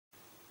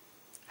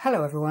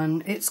Hello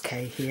everyone, it's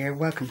Kay here.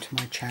 Welcome to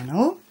my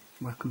channel.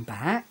 Welcome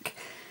back.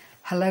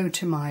 Hello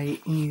to my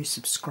new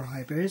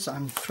subscribers.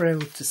 I'm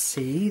thrilled to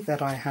see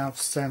that I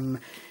have some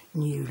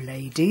new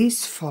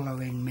ladies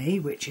following me,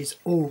 which is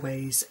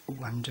always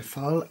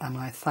wonderful, and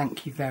I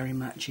thank you very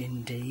much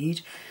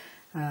indeed.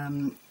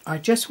 I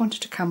just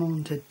wanted to come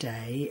on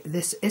today.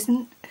 This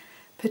isn't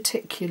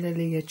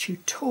particularly a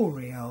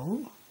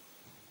tutorial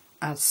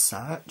as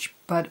such,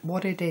 but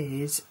what it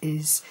is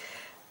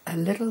a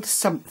little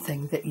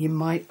something that you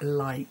might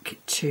like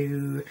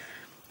to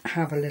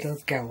have a little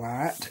go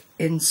at,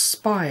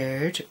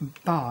 inspired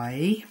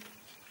by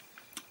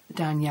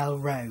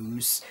Dannielle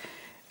Rose.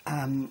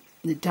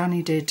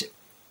 Danny did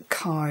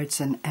cards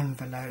and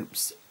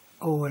envelopes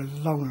a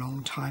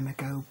long time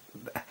ago.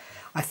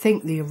 I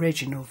think the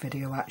original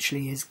video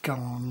actually is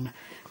gone,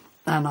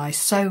 and I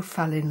so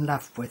fell in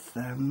love with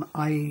them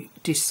I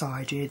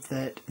decided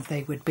that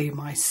they would be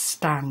my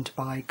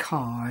standby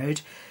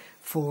card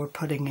for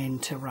putting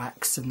into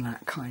racks and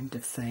that kind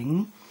of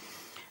thing.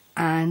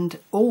 And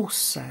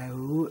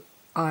also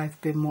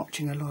I've been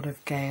watching a lot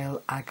of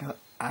Gayle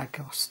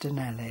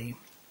Agotinelli,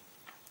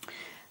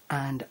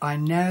 and I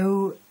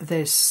know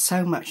there's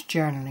so much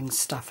journaling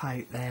stuff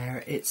out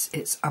there,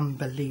 it's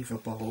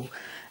unbelievable.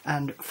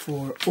 And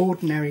for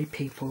ordinary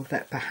people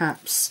that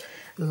perhaps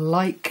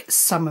like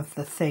some of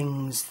the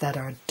things that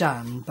are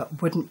done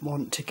but wouldn't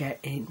want to get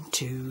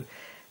into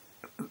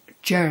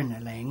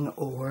journaling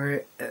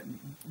or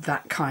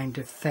that kind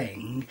of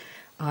thing,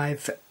 I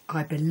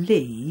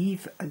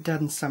believe,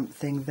 done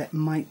something that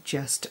might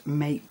just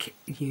make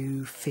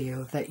you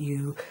feel that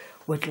you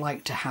would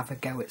like to have a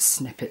go at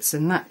snippets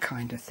and that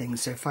kind of thing.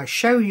 So if I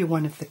show you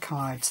one of the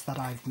cards that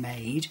I've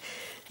made,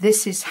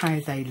 this is how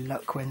they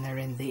look when they're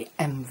in the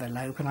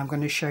envelope, and I'm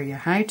going to show you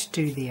how to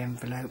do the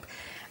envelope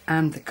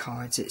and the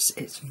cards.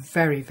 It's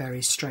very,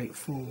 very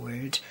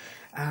straightforward.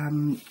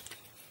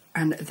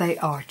 And they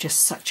are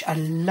just such a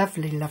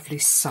lovely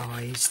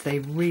size. They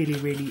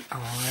really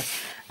are.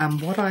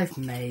 And what I've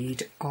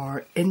made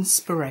are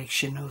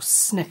inspirational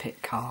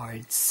snippet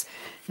cards.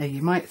 Now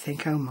you might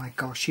think, oh my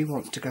gosh, who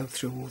wants to go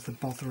through all the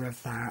bother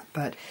of that?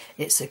 But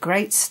it's a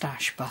great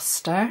stash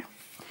buster.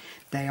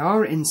 They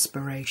are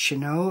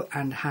inspirational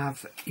and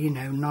have, you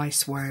know,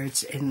 nice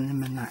words in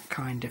them and that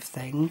kind of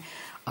thing.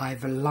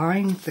 I've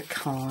aligned the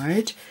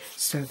card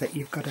so that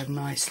you've got a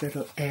nice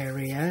little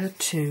area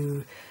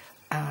to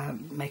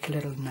make a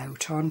little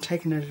note on,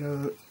 taking a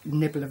little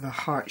nibble of a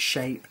heart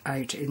shape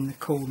out in the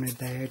corner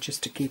there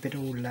just to keep it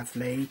all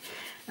lovely,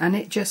 and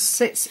it just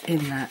sits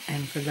in that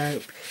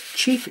envelope,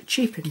 cheap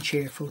and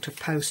cheerful to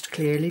post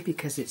clearly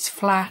because it's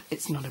flat,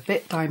 it's not a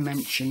bit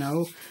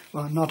dimensional,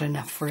 well, not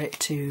enough for it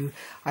to,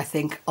 I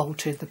think,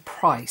 alter the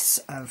price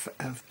of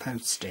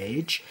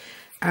postage.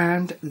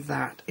 And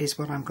that is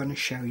what I'm going to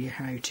show you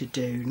how to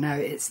do. Now,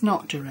 it's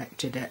not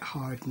directed at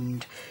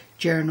hardened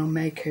journal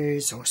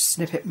makers or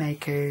snippet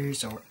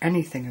makers or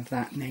anything of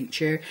that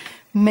nature.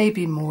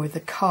 Maybe more the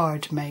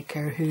card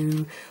maker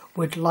who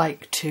would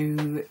like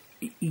to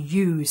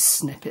use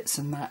snippets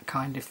and that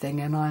kind of thing,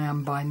 and I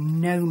am by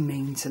no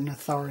means an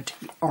authority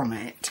on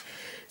it.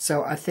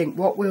 So I think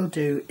what we'll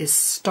do is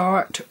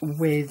start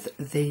with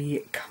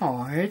the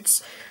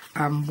cards,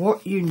 and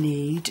what you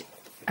need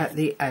at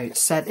the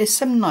outset is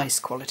some nice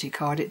quality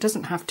card. It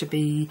doesn't have to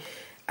be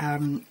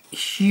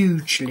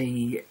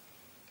hugely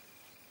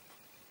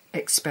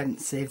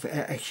expensive,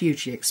 a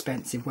hugely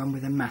expensive one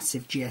with a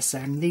massive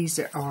GSM. These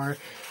are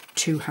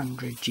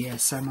 200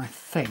 GSM, I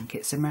think.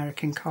 It's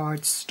American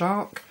card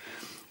stock,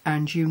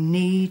 and you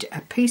need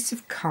a piece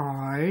of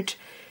card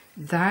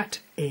that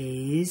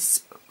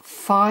is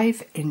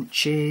 5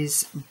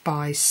 inches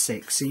by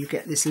 6, so you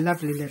get this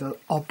lovely little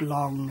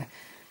oblong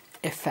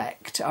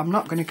effect. I'm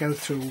not going to go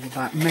through all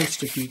that.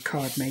 Most of you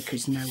card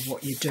makers know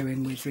what you're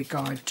doing with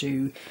regard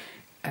to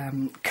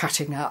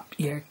cutting up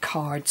your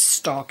card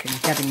stock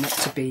and getting it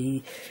to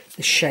be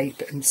the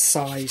shape and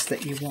size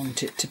that you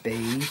want it to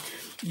be.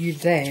 You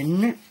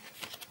then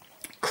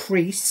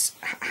crease,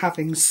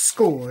 having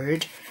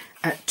scored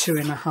at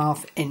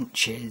 2.5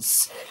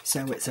 inches.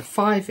 So it's a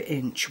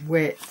 5-inch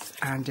width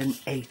and an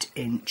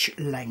 8-inch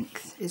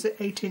length. Is it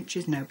 8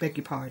 inches? No, beg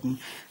your pardon.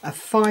 A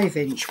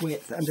 5-inch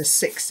width and a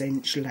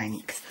 6-inch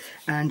length.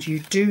 And you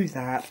do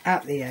that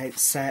at the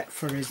outset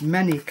for as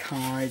many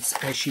cards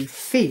as you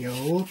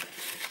feel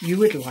you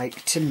would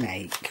like to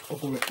make,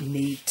 or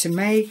need to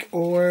make,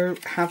 or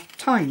have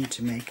time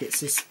to make.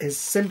 It's as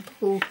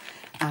simple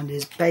and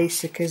as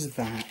basic as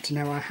that.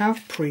 Now, I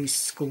have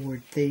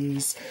pre-scored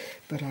these,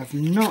 but I've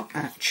not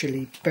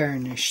actually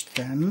burnished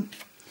them,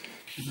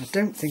 and I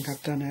don't think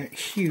I've done a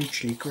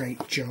hugely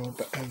great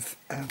job of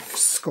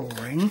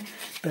scoring,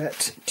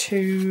 but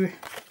I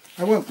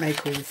won't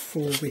make all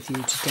 4 with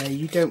you today.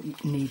 You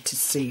don't need to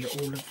see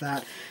all of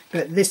that,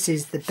 but this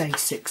is the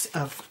basics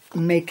of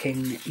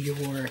making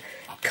your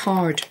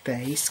card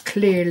base.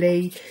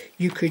 Clearly,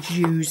 you could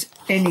use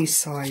any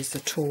size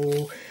at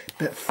all,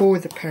 but for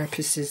the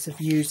purposes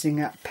of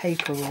using up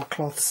paper or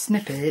cloth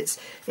snippets,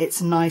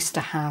 it's nice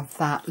to have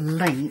that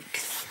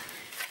length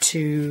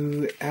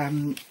to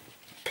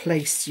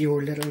place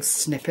your little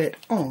snippet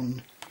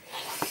on.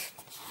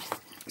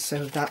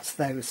 So that's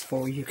those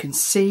four. You can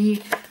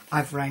see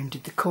I've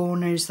rounded the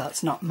corners.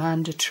 That's not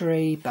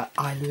mandatory, but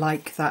I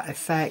like that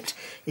effect.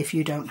 If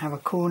you don't have a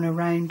corner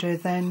rounder,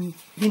 then,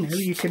 you know,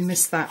 you can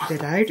miss that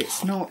bit out.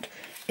 It's not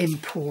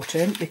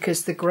important,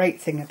 because the great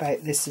thing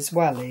about this as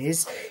well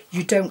is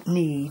you don't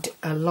need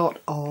a lot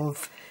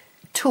of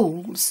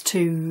tools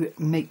to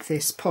make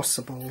this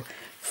possible.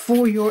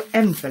 For your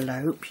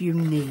envelope you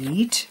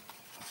need,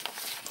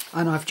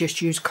 and I've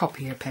just used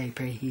copier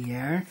paper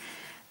here,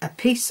 a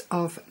piece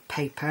of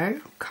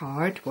paper,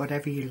 card,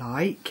 whatever you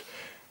like,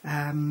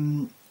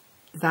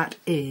 that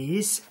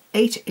is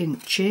 8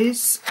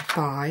 inches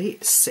by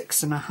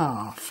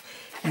 6.5.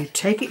 You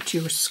take it to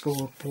your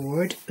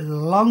scoreboard,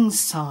 long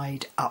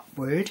side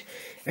upward,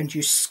 and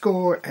you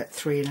score at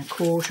 3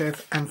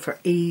 1/4, and for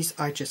ease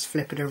I just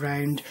flip it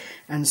around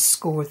and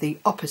score the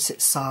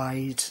opposite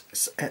side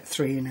at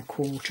 3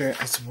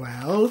 1/4 as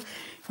well.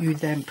 You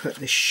then put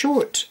the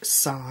short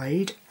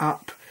side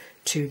up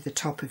to the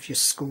top of your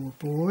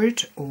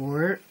scoreboard,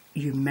 or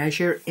you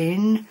measure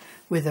in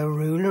with a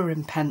ruler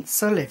and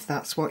pencil if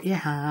that's what you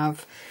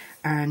have,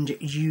 and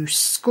you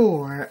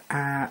score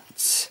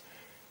at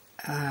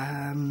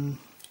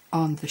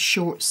on the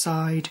short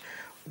side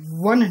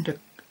 1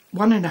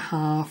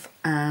 1/2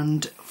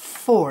 and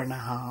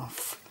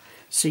 4.5.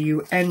 So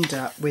you end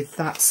up with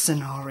that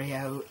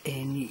scenario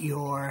in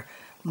your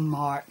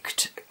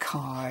marked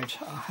card.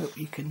 I hope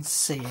you can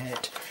see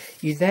it.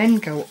 You then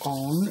go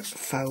on,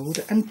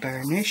 fold and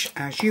burnish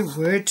as you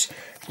would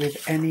with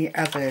any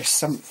other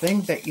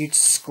something that you'd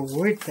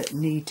scored that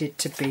needed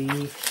to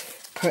be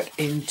put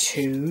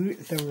into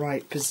the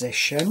right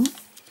position.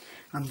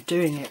 I'm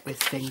doing it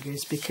with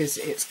fingers because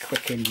it's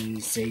quick and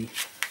easy.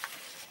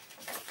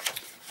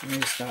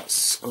 Where's that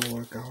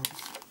score gone?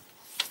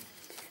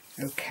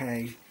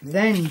 Okay,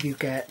 then you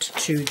get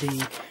to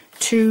the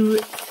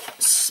 2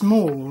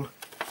 small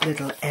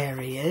little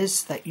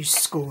areas that you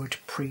scored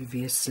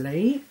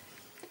previously.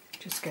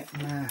 Just get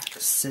my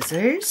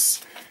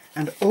scissors,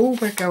 and all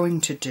we're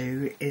going to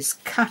do is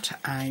cut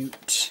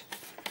out,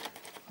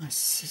 my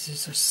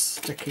scissors are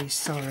sticky,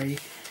 sorry,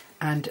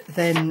 and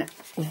then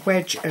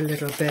wedge a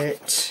little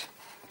bit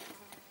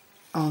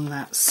on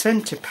that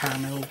centre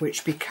panel,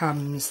 which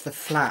becomes the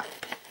flap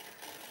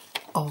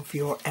of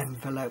your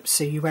envelope.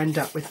 So you end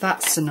up with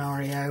that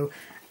scenario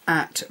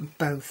at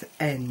both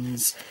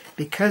ends.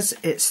 Because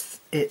it's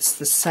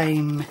the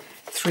same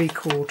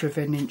 3/4 of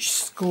an inch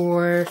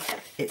score,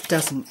 it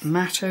doesn't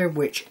matter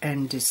which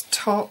end is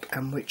top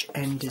and which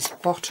end is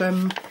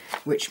bottom,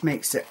 which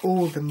makes it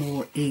all the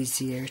more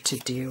easier to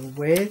deal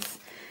with.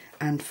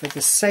 And for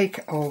the sake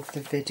of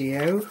the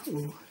video,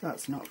 ooh,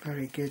 that's not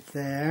very good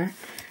there,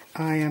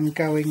 I am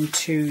going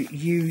to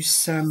use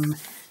some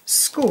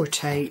score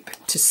tape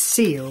to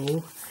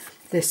seal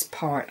this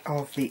part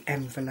of the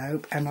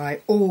envelope, and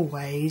I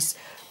always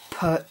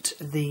put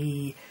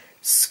the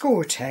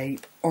score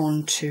tape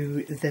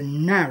onto the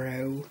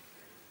narrow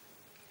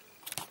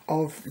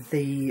of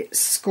the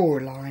score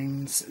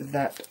lines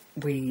that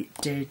we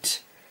did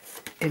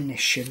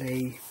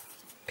initially.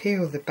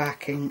 Peel the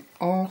backing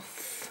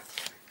off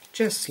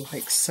just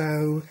like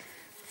so,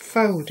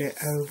 fold it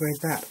over,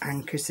 that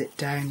anchors it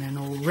down, and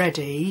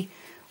already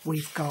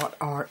we've got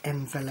our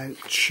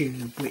envelope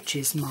tube, which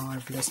is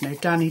marvellous. Now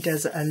Danny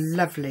does a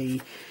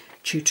lovely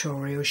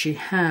tutorial. She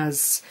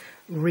has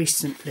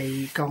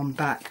recently gone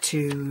back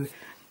to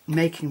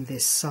making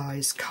this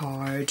size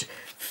card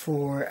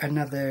for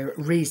another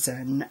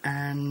reason,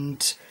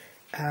 and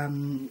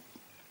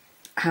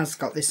has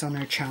got this on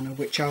her channel,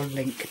 which I'll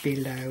link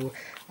below.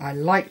 I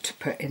like to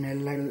put in a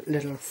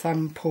little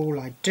thumb pull.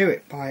 I do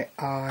it by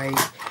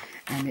eye,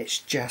 and it's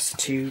just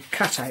to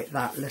cut out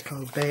that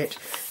little bit.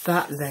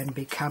 That then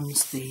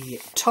becomes the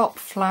top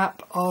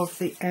flap of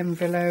the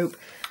envelope,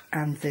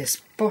 and this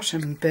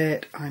bottom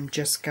bit I'm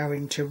just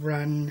going to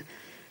run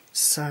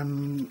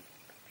some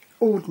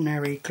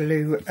ordinary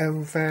glue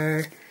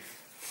over,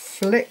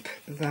 flip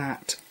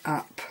that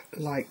up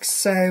like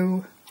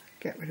so,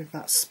 get rid of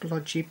that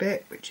splodgy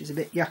bit which is a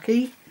bit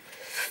yucky.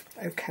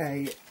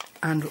 Okay,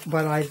 and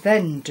what I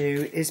then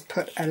do is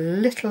put a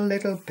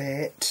little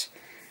bit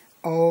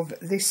of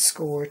this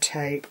score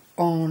tape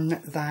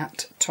on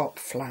that top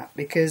flap,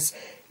 because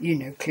you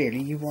know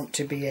clearly you want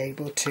to be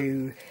able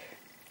to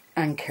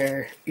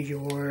anchor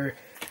your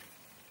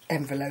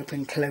envelope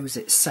and close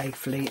it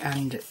safely,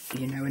 and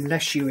you know,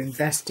 unless you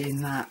invest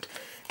in that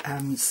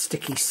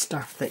sticky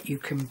stuff that you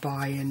can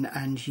buy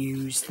and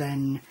use,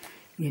 then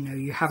you know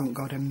you haven't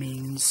got a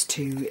means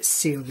to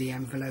seal the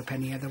envelope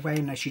any other way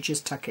unless you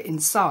just tuck it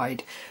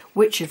inside,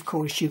 which of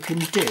course you can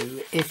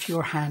do if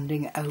you're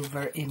handing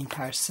over in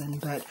person,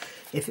 but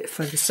if it,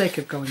 for the sake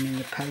of going in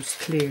the post,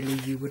 clearly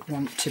you would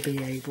want to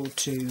be able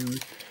to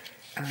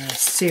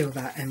seal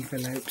that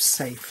envelope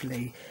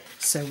safely.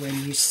 So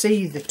when you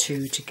see the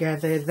two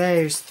together,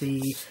 there's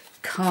the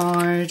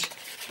card,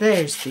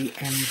 there's the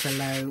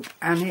envelope,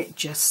 and it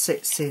just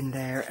sits in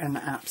there, an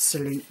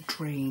absolute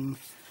dream.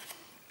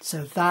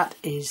 So that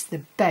is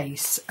the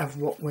base of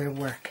what we're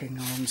working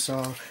on. So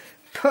I'll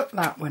put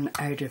that one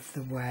out of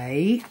the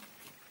way.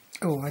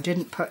 Oh, I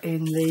didn't put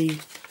in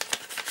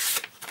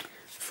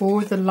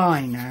for the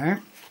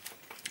liner,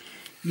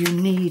 you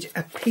need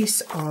a piece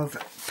of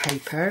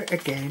paper,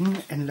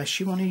 again, unless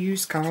you want to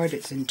use card,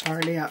 it's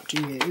entirely up to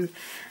you.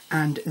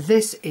 And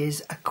this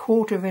is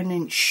 1/4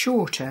 inch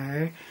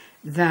shorter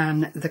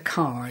than the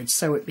card,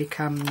 so it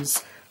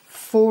becomes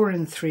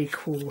 4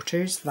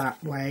 3/4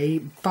 that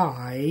way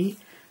by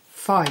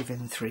 5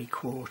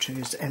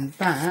 3/4, and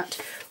that,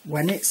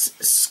 when it's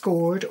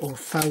scored or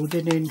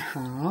folded in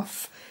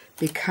half,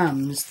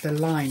 becomes the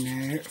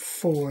liner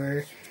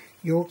for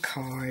your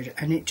card,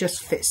 and it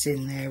just fits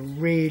in there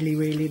really,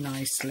 really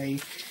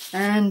nicely.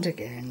 And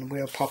again,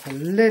 we'll pop a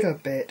little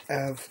bit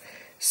of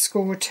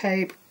score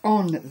tape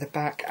on the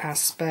back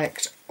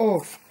aspect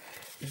of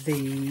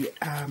the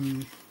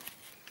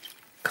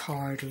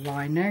card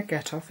liner.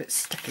 Get off, it's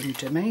sticking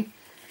to me.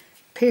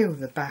 Peel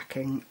the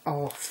backing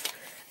off,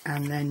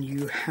 and then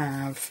you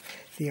have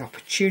the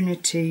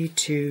opportunity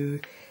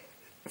to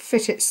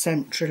fit it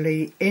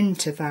centrally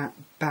into that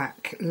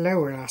back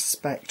lower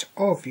aspect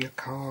of your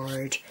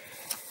card.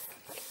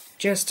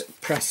 Just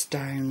press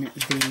down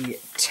the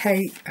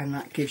tape, and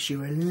that gives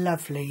you a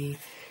lovely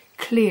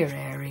clear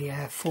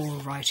area for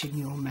writing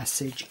your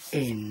message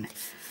in.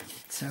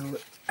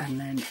 So, and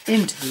then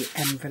into the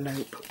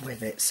envelope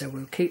with it. So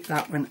we'll keep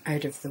that one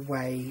out of the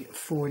way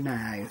for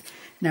now.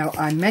 Now,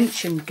 I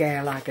mentioned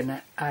Gayle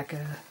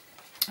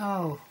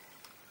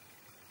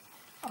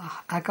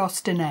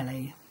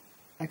Agotinelli.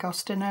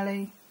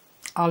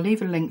 I'll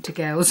leave a link to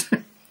Gayle's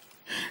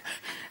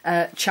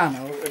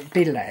channel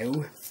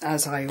below,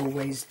 as I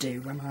always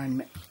do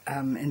when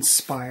I'm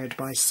inspired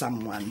by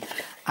someone,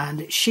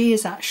 and she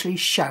is actually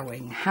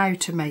showing how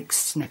to make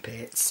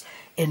snippets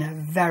in a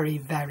very,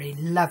 very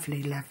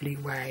lovely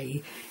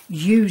way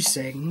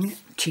using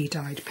tea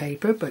dyed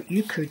paper, but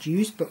you could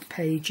use book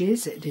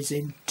pages. It is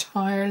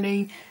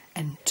entirely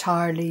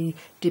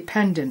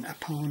dependent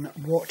upon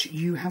what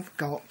you have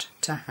got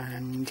to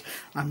hand.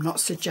 I'm not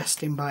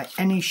suggesting by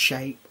any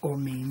shape or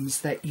means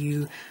that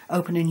you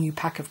open a new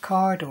pack of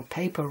card or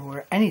paper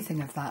or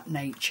anything of that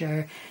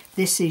nature.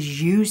 This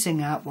is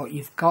using up what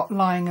you've got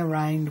lying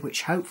around,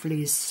 which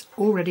hopefully is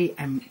already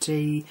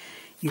empty.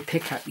 You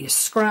pick up your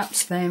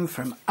scraps then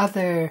from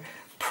other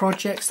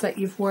projects that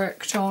you've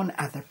worked on,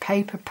 other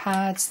paper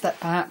pads that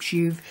perhaps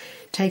you've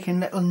taken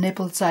little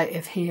nibbles out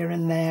of here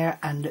and there,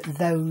 and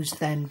those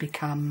then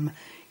become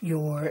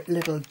your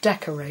little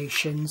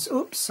decorations,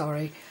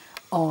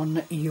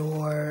 on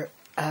your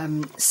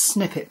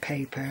snippet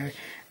paper.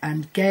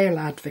 And Gayle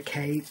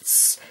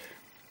advocates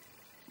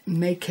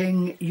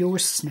making your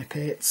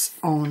snippets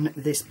on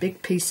this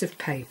big piece of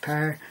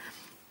paper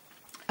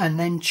and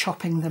then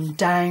chopping them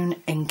down,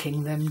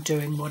 inking them,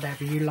 doing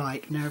whatever you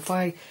like. Now, if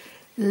I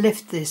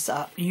lift this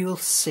up, you'll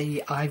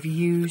see I've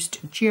used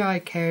Gi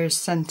Kerrs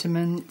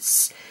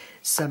Sentiments,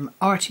 some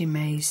Artie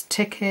Mays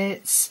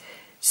tickets,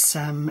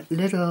 some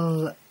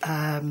little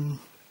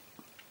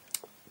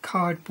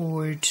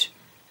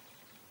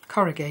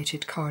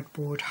corrugated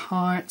cardboard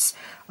hearts.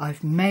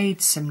 I've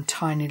made some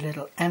tiny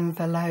little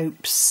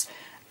envelopes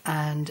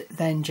and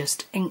then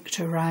just inked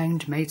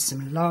around, made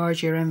some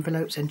larger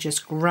envelopes, and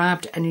just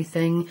grabbed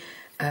anything,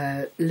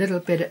 a little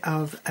bit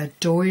of a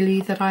doily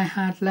that I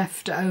had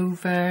left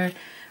over.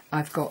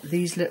 I've got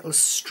these little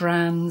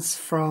strands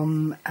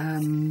from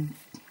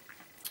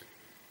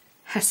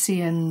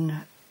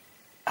Hessian,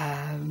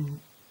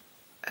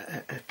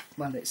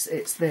 well,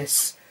 it's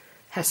this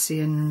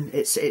Hessian,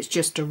 it's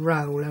just a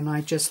roll, and I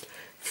just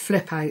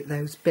flip out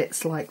those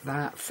bits like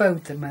that,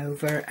 fold them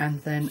over,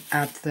 and then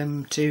add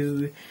them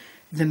to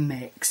the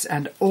mix.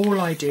 And all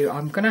I do,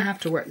 I'm going to have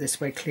to work this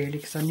way clearly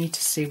because I need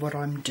to see what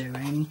I'm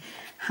doing,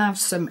 have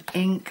some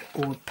ink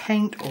or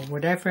paint or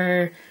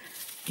whatever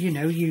you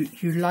know you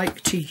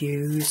like to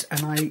use,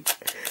 and I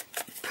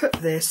put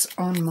this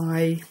on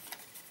my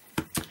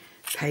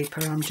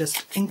paper. I'm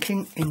just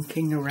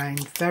inking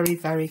around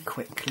very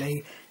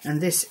quickly,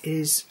 and this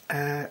is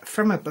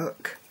from a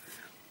book,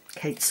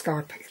 Kay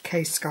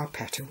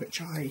Scarpetta,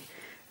 which I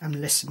am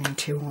listening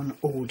to on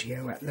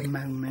audio at the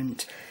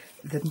moment.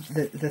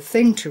 The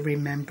thing to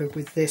remember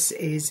with this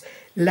is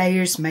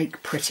layers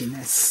make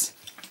prettiness.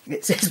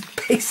 It's as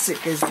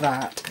basic as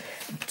that.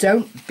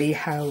 Don't be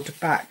held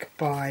back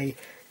by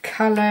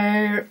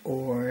colour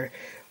or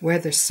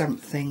whether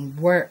something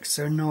works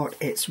or not.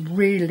 It's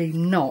really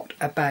not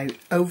about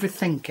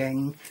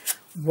overthinking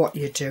what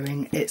you're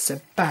doing. It's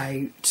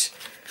about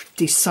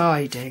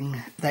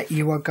deciding that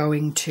you are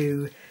going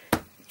to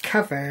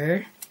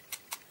cover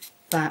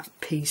that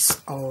piece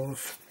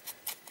of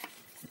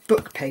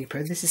book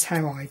paper. This is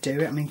how I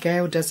do it. I mean,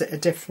 Gayle does it a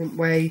different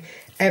way.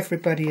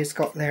 Everybody has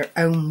got their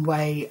own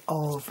way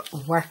of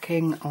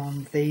working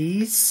on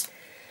these.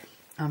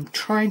 I'm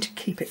trying to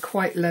keep it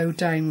quite low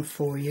down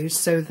for you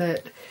so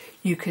that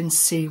you can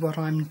see what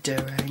I'm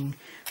doing.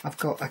 I've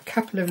got a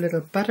couple of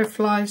little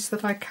butterflies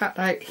that I cut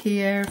out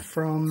here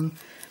from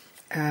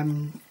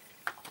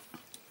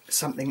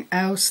something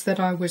else that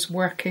I was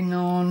working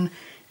on,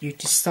 you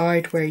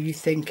decide where you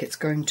think it's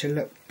going to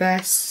look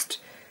best,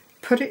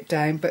 put it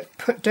down, but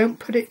don't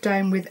put it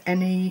down with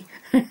any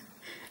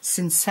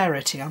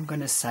sincerity, I'm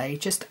going to say.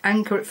 Just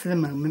anchor it for the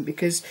moment,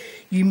 because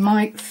you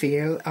might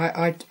feel,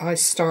 I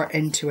start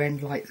end to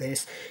end like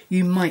this,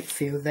 you might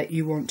feel that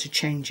you want to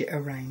change it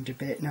around a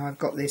bit. Now I've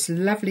got this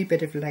lovely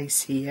bit of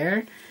lace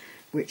here,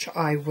 which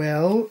I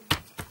will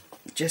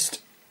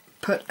just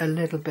put a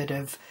little bit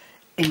of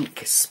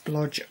ink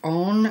splodge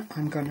on.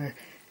 I'm going to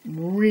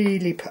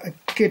really put a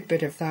good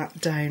bit of that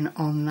down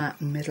on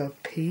that middle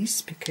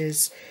piece,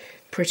 because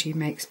pretty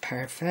makes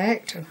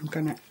perfect. And I'm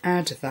going to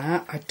add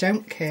that. I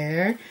don't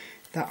care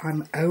that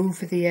I'm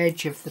over the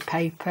edge of the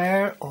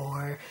paper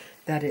or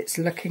that it's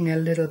looking a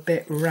little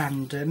bit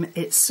random.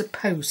 It's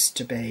supposed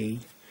to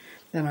be.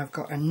 Then I've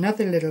got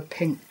another little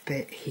pink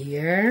bit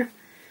here,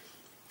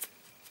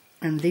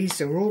 and these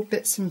are all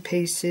bits and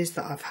pieces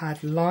that I've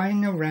had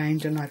lying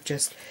around, and I've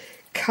just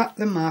cut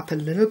them up a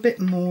little bit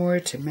more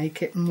to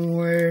make it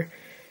more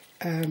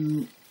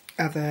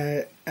of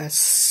a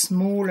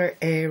smaller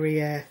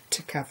area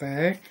to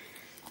cover.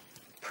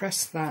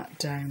 Press that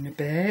down a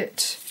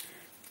bit.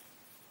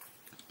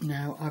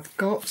 Now I've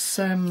got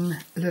some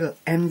little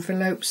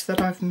envelopes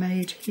that I've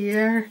made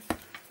here,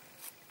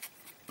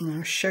 and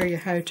I'll show you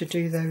how to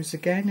do those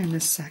again in a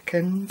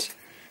second.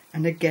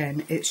 And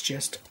again, it's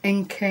just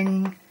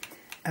inking,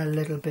 a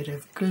little bit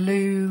of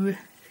glue,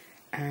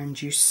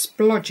 and you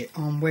splodge it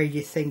on where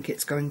you think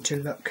it's going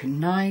to look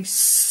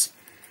nice.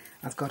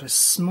 I've got a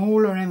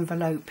smaller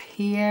envelope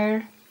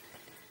here.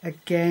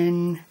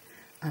 Again,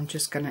 I'm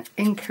just going to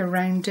ink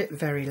around it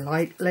very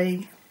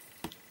lightly,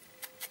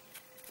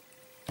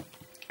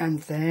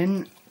 and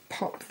then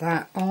pop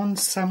that on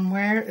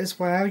somewhere as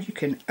well. You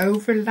can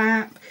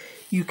overlap,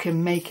 you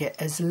can make it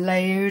as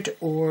layered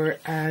or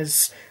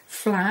as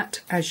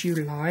flat as you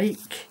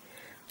like.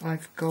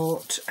 I've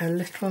got a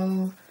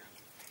little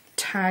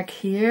tag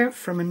here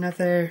from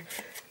another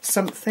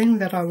something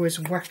that I was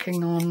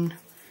working on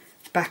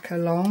back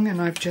along,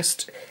 and I've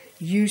just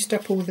used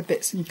up all the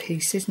bits and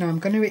pieces. Now I'm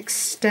going to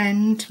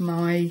extend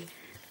my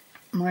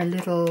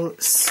little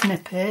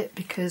snippet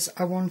because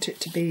I want it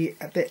to be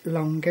a bit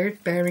longer,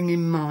 bearing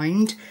in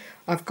mind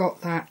I've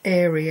got that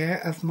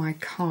area of my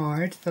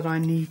card that I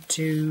need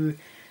to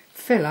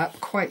fill up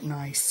quite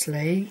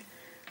nicely.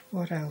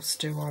 What else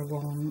do I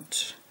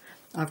want?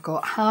 I've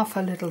got half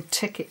a little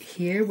ticket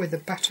here with a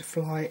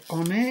butterfly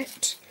on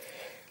it,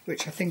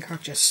 which I think I'll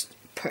just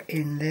put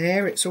in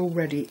there. It's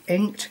already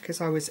inked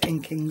because I was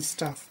inking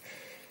stuff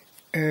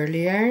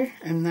earlier,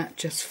 and that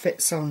just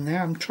fits on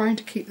there. I'm trying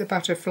to keep the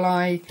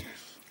butterfly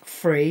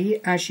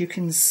free, as you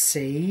can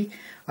see.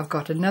 I've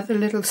got another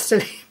little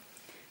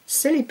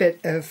silly bit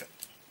of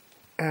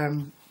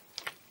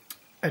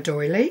a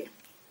doily,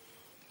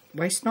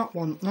 waste not,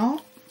 want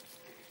not,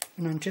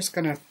 and I'm just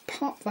going to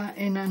pop that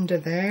in under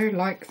there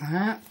like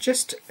that.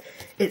 Just,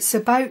 it's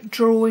about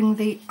drawing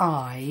the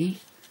eye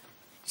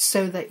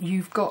so that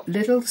you've got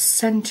little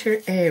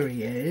centre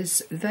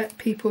areas that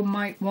people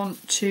might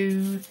want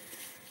to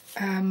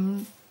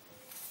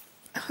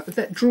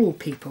that draw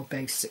people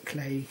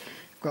basically.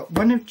 I've got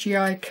one of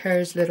Gi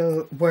Kerr's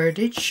little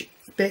wordage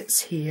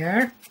bits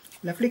here.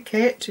 Lovely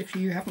kit. If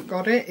you haven't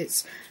got it,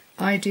 it's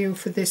ideal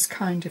for this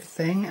kind of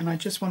thing, and I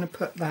just want to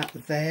put that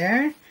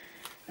there,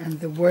 and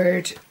the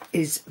word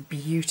is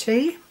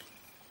beauty,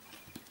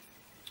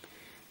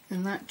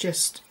 and that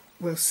just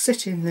will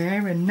sit in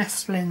there and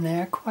nestle in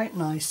there quite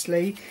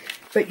nicely.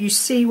 But you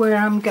see where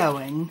I'm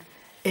going.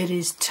 It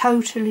is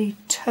totally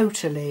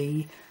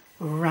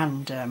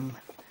random.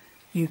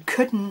 You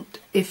couldn't,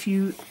 if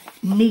you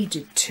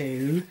needed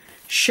to,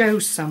 show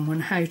someone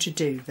how to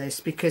do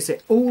this, because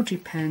it all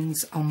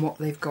depends on what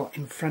they've got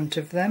in front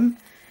of them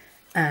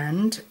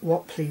and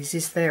what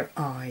pleases their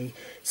eye.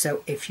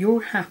 So if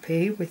you're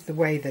happy with the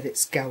way that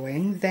it's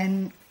going,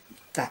 then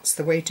that's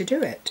the way to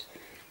do it.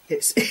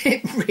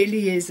 It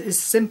really is as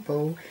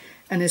simple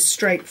and as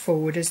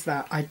straightforward as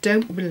that. I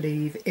don't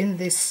believe in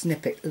this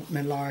snippet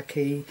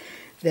malarkey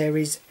there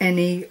is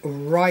any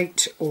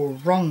right or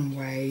wrong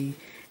way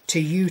to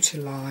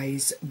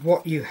utilise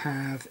what you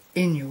have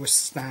in your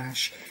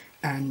stash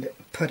and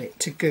put it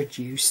to good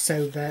use,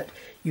 so that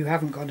you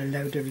haven't got a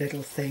load of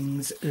little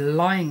things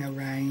lying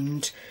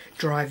around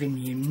driving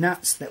you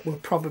nuts that will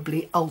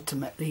probably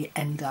ultimately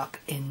end up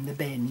in the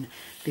bin,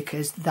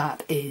 because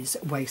that is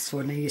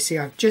wasteful. Now you see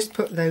I've just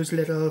put those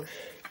little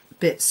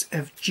bits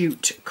of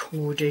jute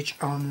cordage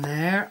on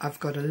there. I've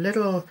got a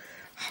little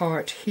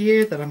heart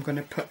here that I'm going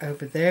to put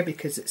over there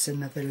because it's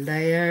another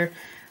layer.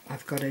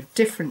 I've got a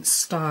different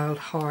styled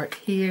heart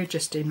here,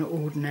 just in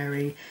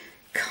ordinary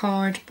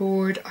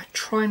cardboard. I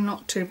try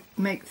not to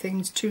make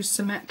things too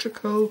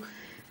symmetrical,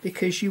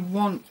 because you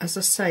want, as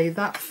I say,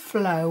 that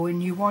flow,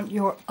 and you want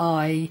your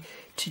eye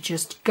to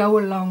just go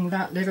along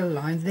that little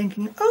line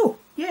thinking, oh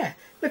yeah,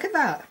 look at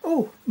that,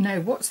 oh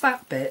no, what's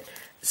that bit,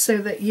 so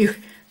that you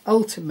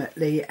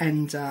ultimately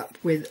end up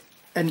with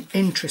an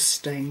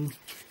interesting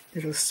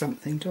little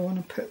something. Do I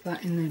want to put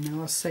that in there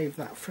now? I'll save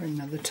that for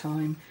another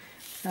time.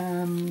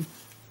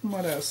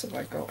 What else have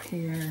I got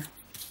here?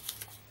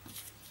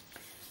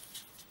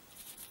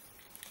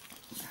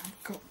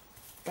 I've got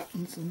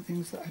buttons and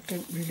things that I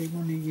don't really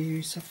want to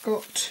use. I've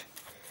got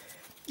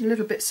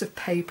little bits of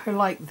paper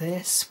like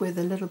this with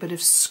a little bit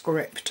of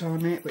script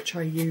on it, which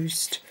I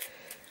used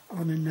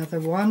on another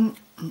one,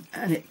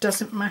 and it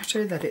doesn't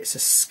matter that it's a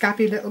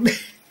scabby little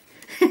bit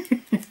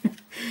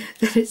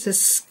that it's a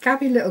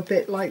scabby little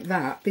bit like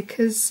that,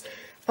 because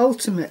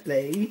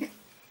ultimately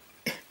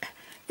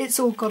it's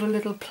all got a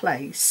little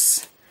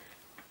place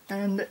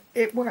and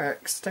it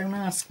works. Don't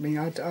ask me,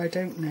 I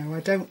don't know,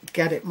 I don't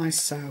get it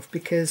myself,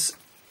 because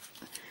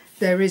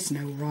there is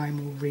no rhyme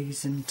or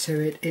reason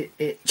to it.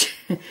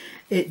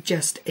 It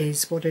just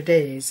is what it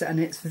is, and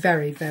it's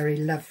very, very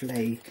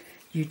lovely.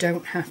 You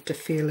don't have to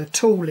feel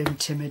at all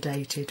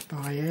intimidated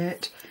by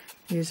it.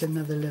 Here's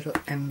another little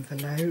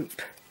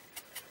envelope.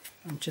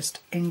 I'm just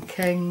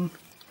inking,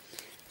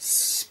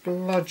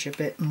 splodge a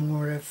bit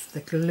more of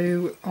the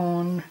glue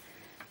on,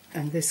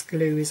 and this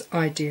glue is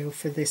ideal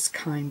for this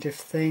kind of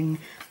thing.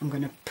 I'm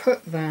going to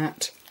put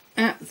that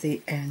at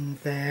the end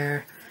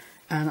there,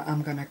 and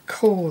I'm going to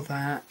call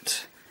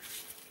that,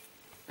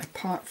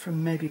 apart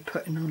from maybe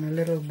putting on a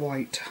little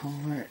white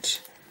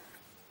heart,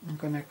 I'm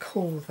going to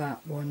call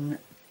that one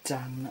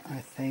done, I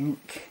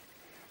think.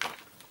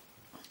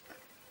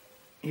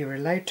 You're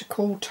allowed to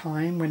call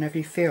time whenever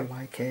you feel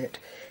like it.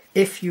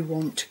 If you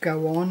want to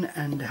go on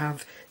and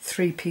have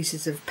 3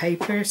 pieces of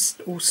paper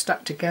all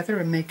stuck together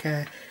and make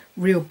a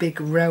real big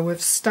row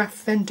of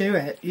stuff, then do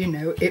it. You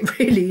know, it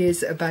really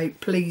is about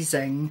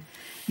pleasing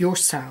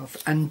yourself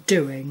and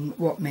doing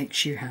what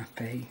makes you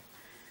happy.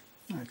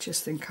 I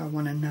just think I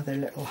want another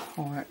little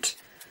heart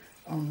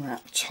on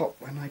that top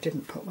one. I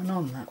didn't put one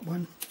on that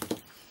one.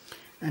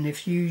 And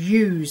if you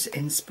use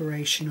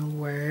inspirational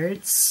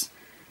words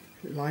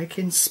like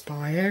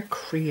inspire,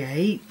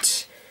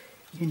 create,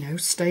 you know,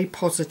 stay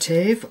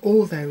positive,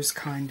 all those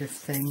kind of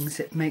things,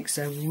 it makes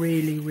a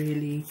really,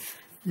 really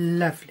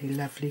lovely,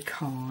 lovely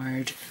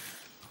card.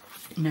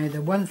 Now,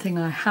 the one thing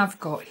I have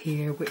got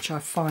here, which I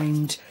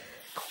find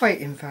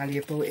quite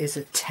invaluable, is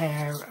a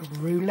tear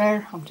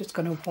ruler. I'm just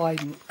going to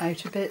widen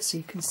out a bit so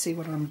you can see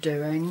what I'm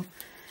doing,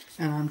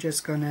 and I'm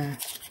just going to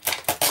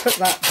put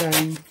that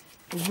down,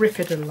 rip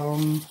it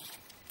along,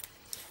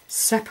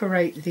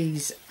 separate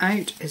these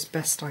out as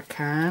best I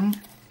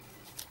can.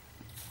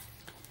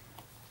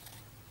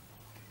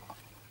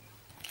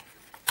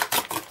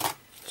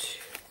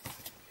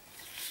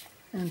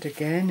 And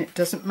again, it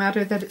doesn't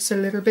matter that it's a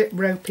little bit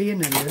ropey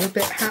and a little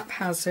bit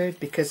haphazard,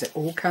 because it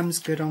all comes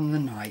good on the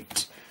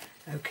night.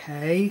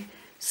 Okay,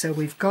 so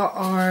we've got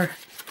our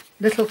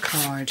little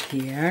card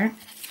here.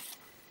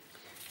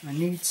 I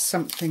need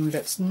something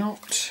that's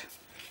not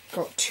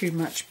got too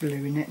much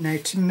blue in it. Now,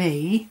 to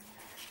me,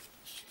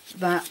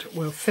 that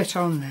will fit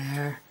on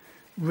there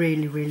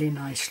really, really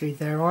nicely.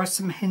 There are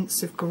some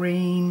hints of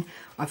green.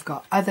 I've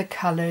got other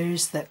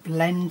colours that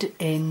blend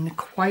in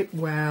quite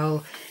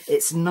well.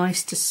 It's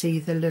nice to see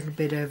the little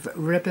bit of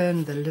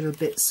ribbon, the little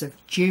bits of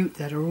jute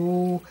that are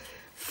all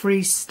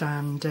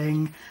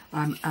freestanding.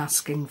 I'm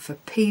asking for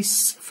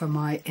peace for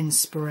my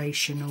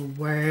inspirational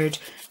word.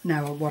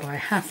 Now, what I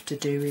have to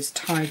do is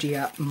tidy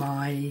up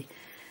my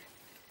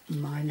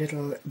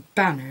little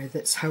banner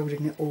that's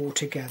holding it all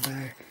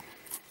together.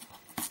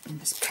 And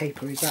this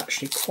paper is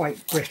actually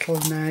quite brittle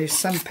now.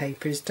 Some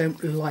papers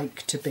don't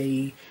like to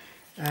be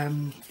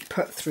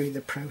put through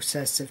the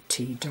process of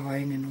tea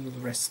dyeing and all the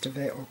rest of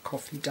it, or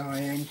coffee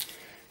dyeing.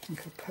 I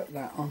think I'll put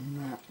that on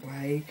that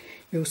way.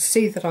 You'll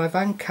see that I've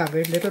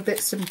uncovered little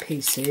bits and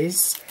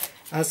pieces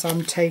as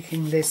I'm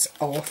taking this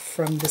off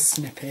from the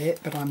snippet,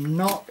 but I'm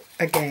not,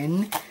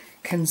 again,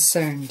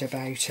 concerned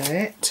about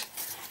it,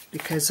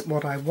 because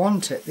what I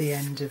want at the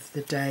end of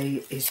the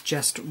day is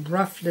just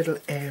rough little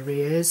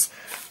areas.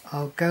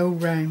 I'll go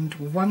round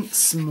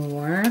once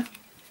more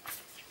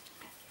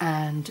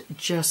and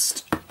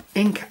just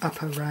ink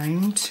up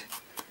around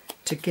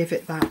to give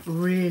it that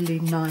really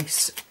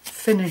nice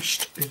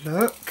finished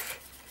look.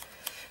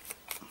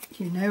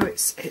 You know,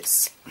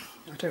 it's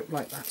I don't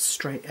like that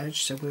straight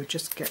edge, so we'll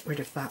just get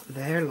rid of that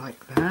there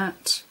like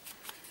that.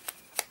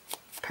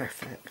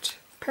 Perfect,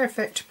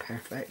 perfect,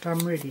 perfect.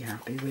 I'm really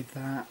happy with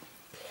that.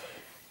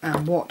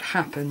 And what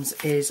happens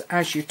is,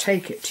 as you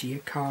take it to your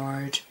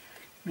card,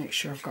 make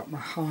sure I've got my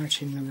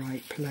heart in the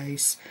right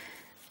place,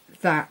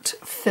 that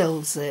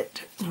fills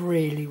it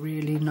really,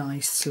 really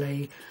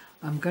nicely.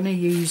 I'm going to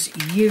use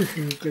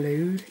Yoo-hoo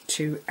glue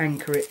to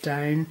anchor it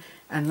down,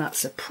 and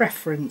that's a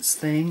preference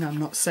thing. I'm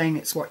not saying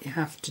it's what you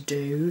have to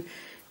do.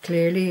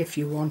 Clearly, if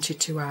you wanted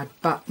to add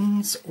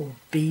buttons or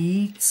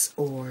beads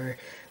or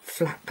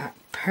flat back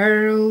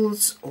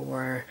pearls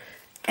or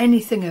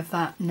anything of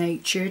that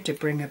nature to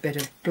bring a bit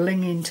of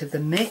bling into the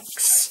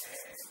mix,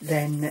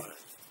 then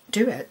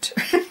do it.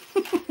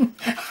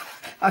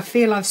 I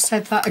feel I've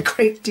said that a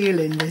great deal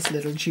in this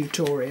little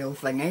tutorial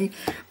thingy,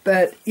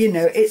 but you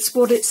know, it's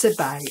what it's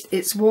about.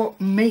 It's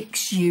what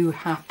makes you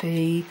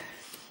happy.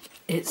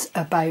 It's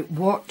about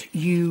what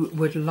you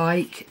would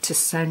like to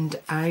send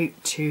out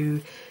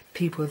to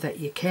people that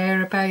you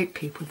care about,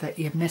 people that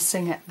you're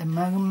missing at the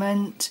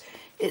moment.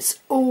 It's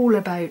all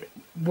about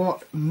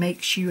what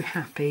makes you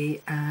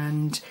happy,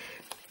 and,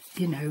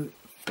 you know,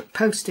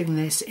 posting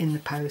this in the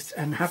post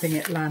and having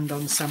it land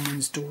on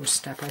someone's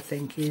doorstep, I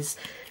think, is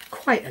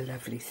quite a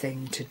lovely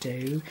thing to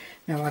do.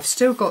 Now, I've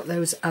still got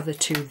those other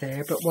two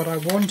there, but what I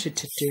wanted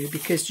to do,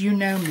 because you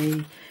know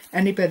me,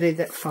 anybody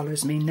that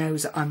follows me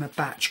knows that I'm a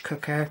batch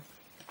cooker,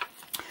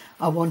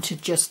 I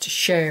wanted just to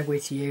share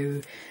with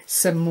you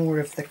some more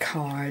of the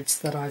cards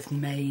that I've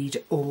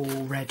made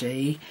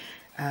already.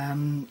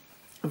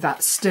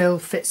 That still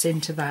fits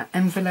into that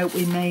envelope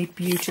we made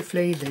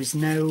beautifully. There's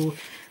no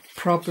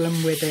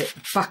problem with it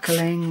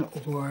buckling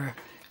or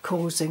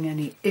causing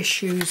any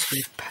issues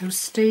with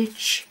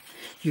postage.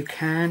 You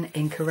can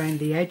ink around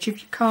the edge of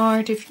your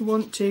card if you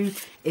want to.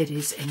 It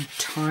is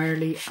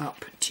entirely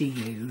up to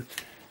you.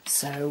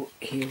 So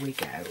here we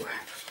go.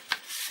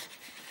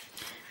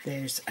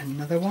 There's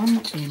another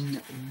one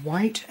in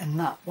white, and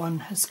that one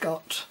has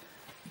got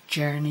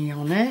Journey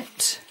on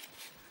it.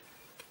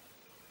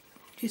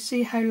 Do you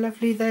see how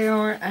lovely they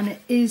are? And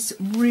it is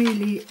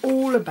really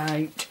all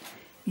about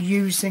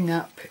using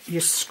up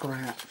your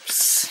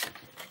scraps.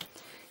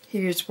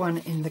 Here's one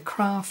in the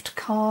craft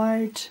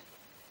card.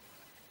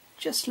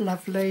 Just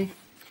lovely.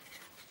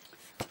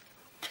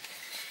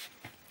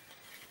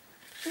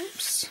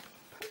 Oops,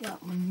 put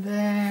that one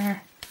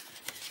there.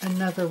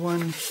 Another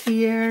one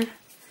here.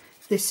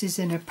 This is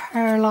in a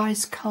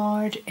pearlised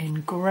card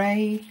in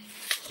grey,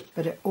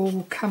 but it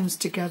all comes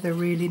together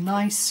really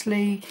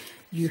nicely.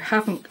 You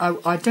haven't,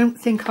 I don't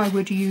think I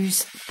would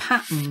use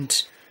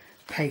patterned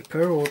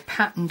paper or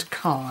patterned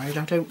card.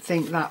 I don't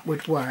think that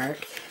would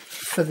work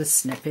for the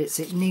snippets.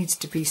 It needs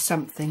to be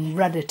something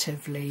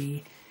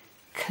relatively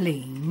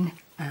clean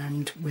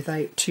and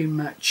without too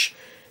much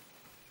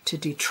to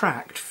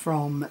detract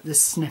from the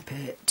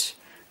snippet.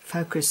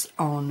 Focus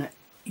on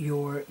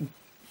your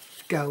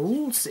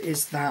goals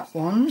is that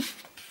one.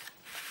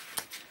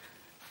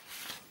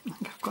 I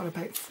think I've got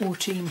about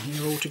 14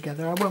 here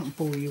altogether. I won't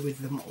bore you with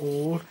them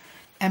all.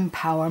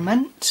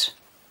 Empowerment.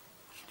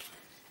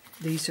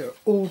 These are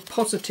all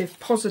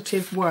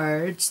positive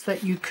words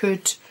that you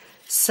could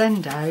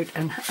send out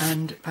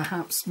and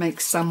perhaps make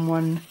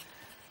someone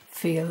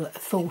feel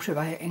thought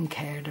about and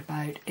cared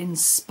about.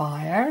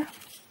 Inspire.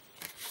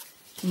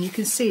 And you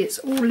can see it's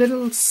all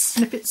little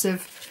snippets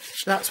of,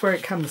 that's where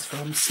it comes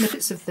from,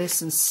 snippets of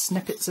this and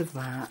snippets of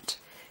that.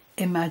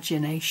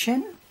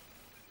 Imagination.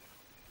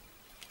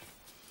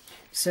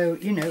 So,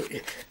 you know,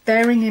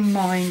 bearing in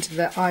mind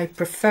that I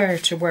prefer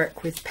to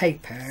work with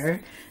paper,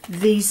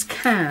 these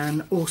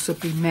can also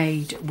be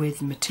made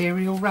with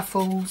material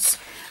ruffles,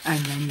 and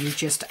then you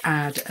just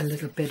add a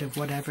little bit of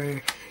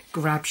whatever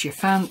grabs your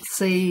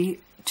fancy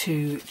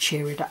to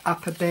cheer it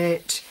up a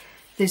bit.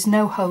 There's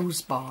no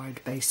hose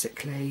barred,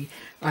 basically.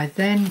 I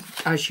then,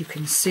 as you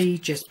can see,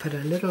 just put a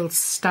little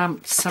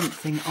stamped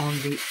something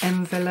on the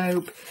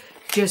envelope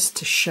just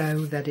to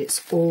show that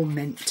it's all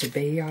meant to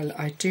be.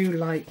 I do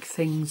like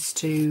things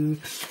to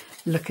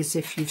look as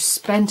if you've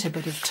spent a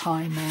bit of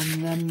time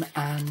on them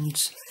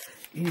and,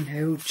 you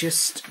know,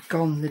 just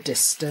gone the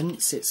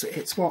distance.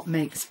 It's what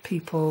makes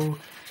people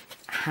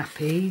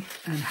happy,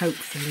 and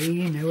hopefully,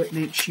 you know, it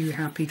makes you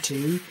happy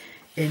too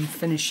in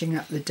finishing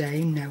up the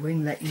day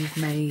knowing that you've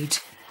made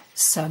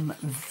some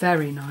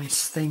very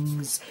nice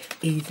things,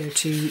 either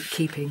to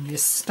keep in your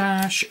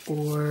stash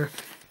or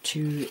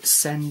to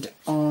send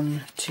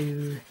on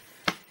to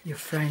your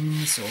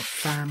friends or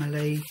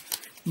family.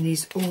 And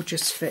these all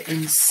just fit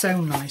in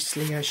so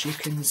nicely, as you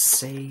can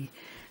see.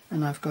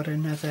 And I've got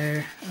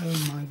another,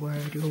 oh my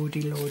word,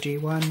 lordy,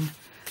 1,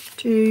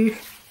 2,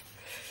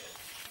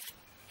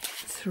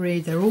 3,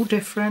 they're all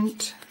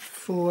different,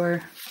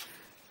 4,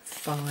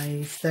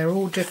 5, they're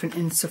all different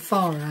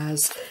insofar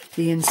as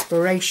the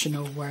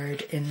inspirational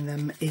word in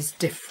them is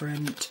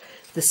different.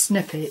 The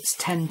snippets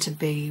tend to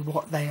be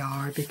what they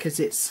are because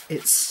it's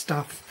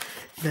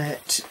stuff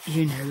that,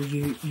 you know,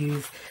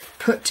 you've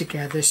put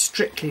together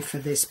strictly for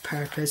this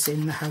purpose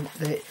in the hope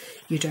that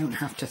you don't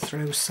have to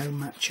throw so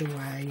much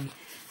away.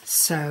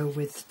 So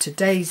with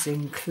today's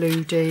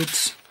included,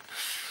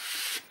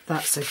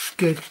 that's a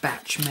good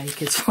batch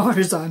make as far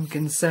as I'm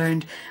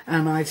concerned.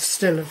 And I've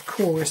still, of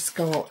course,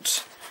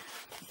 got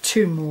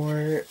 2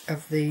 more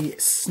of the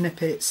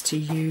snippets to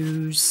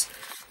use.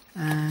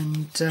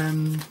 And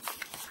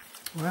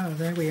wow,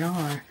 there we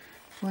are.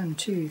 1,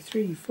 2,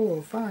 3,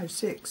 4, 5,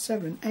 6,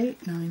 7,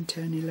 8, 9,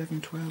 10,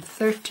 11, 12,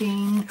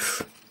 13.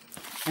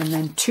 And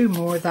then 2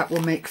 more, that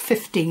will make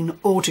 15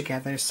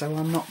 altogether. So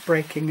I'm not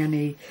breaking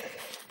any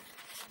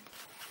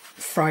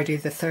Friday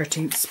the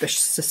 13th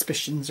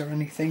suspicions or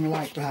anything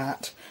like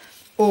that.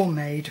 All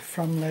made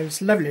from those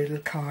lovely little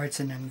cards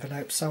and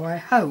envelopes. So I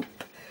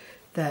hope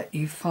that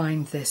you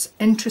find this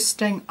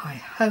interesting. I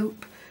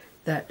hope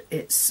that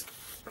it's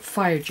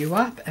fired you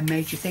up and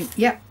made you think,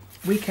 yep,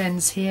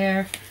 weekend's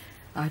here.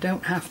 I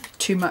don't have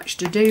too much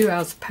to do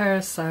as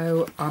per,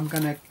 so I'm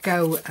going to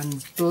go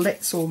and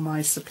blitz all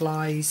my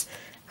supplies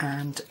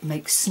and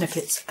make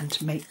snippets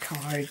and make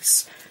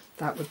cards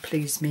That would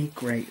please me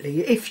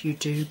greatly. If you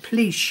do,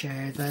 please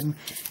share them.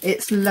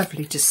 It's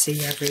lovely to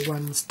see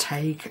everyone's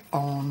take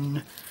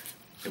on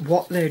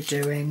what they're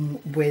doing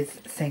with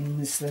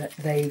things that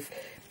they've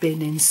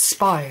been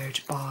inspired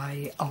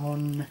by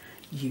on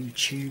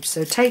YouTube.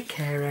 So take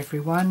care,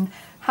 everyone.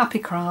 Happy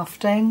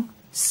crafting,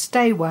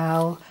 stay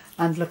well,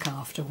 and look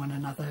after one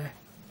another.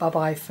 Bye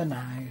bye for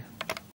now.